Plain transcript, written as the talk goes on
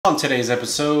On today's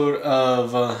episode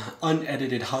of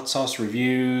Unedited Hot Sauce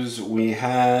Reviews, we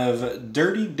have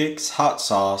Dirty Dick's Hot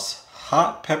Sauce,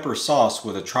 hot pepper sauce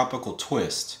with a tropical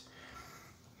twist.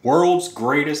 World's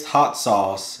greatest hot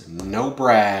sauce, no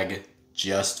brag,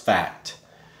 just fact.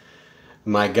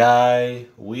 My guy,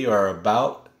 we are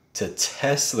about to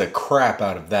test the crap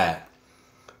out of that.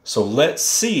 So let's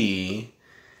see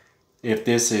if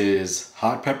this is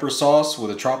hot pepper sauce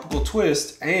with a tropical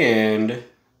twist and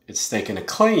it's staking a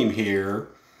claim here.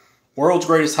 World's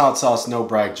greatest hot sauce, no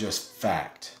brag, just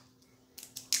fact.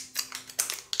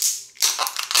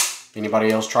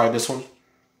 Anybody else tried this one?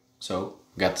 So,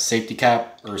 we got the safety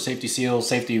cap, or safety seal,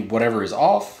 safety whatever is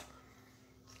off.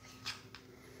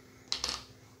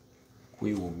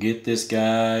 We will get this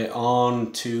guy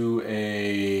onto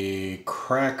a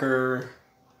cracker.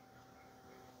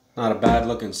 Not a bad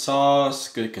looking sauce,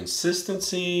 good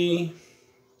consistency.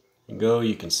 Go,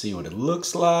 you can see what it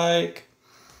looks like.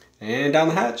 And down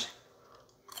the hatch.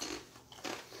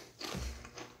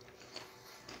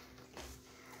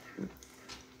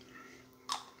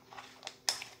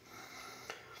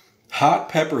 Hot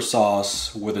pepper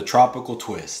sauce with a tropical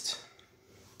twist.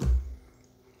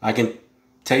 I can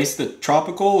taste the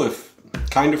tropical, if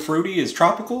kind of fruity is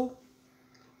tropical.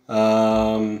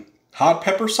 Hot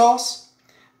pepper sauce?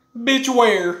 Bitch,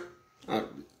 where?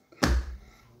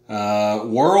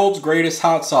 World's greatest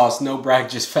hot sauce, no brag,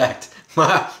 just fact.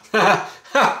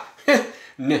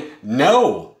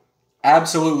 No,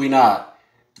 absolutely not.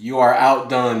 You are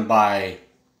outdone by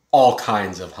all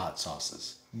kinds of hot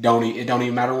sauces. It don't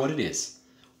even matter what it is.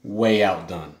 Way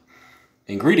outdone.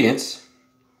 Ingredients: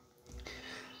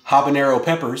 habanero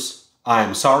peppers,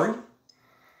 I'm sorry.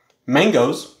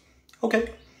 Mangoes, okay.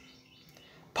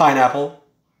 Pineapple,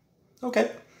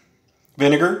 okay.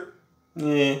 Vinegar,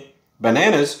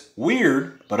 Bananas,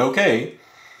 weird, but okay.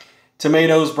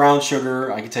 Tomatoes, brown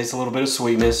sugar, I can taste a little bit of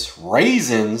sweetness.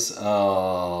 Raisins,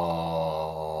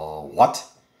 what?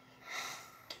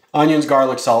 Onions,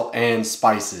 garlic, salt, and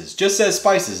spices. Just says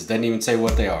spices, doesn't even say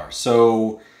what they are.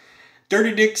 So,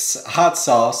 Dirty Dick's hot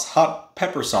sauce, hot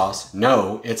pepper sauce.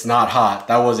 No, it's not hot.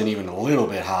 That wasn't even a little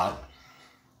bit hot.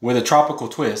 With a tropical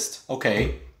twist.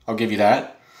 Okay, I'll give you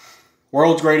that.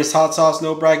 World's greatest hot sauce,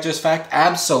 no brag, just fact?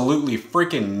 Absolutely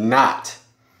freaking not.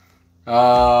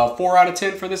 4 out of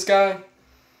 10 for this guy.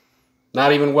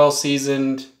 Not even well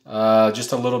seasoned.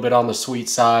 Just a little bit on the sweet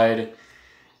side.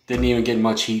 Didn't even get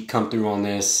much heat come through on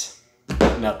this.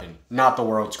 Nothing. Not the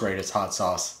world's greatest hot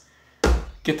sauce.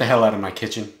 Get the hell out of my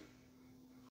kitchen.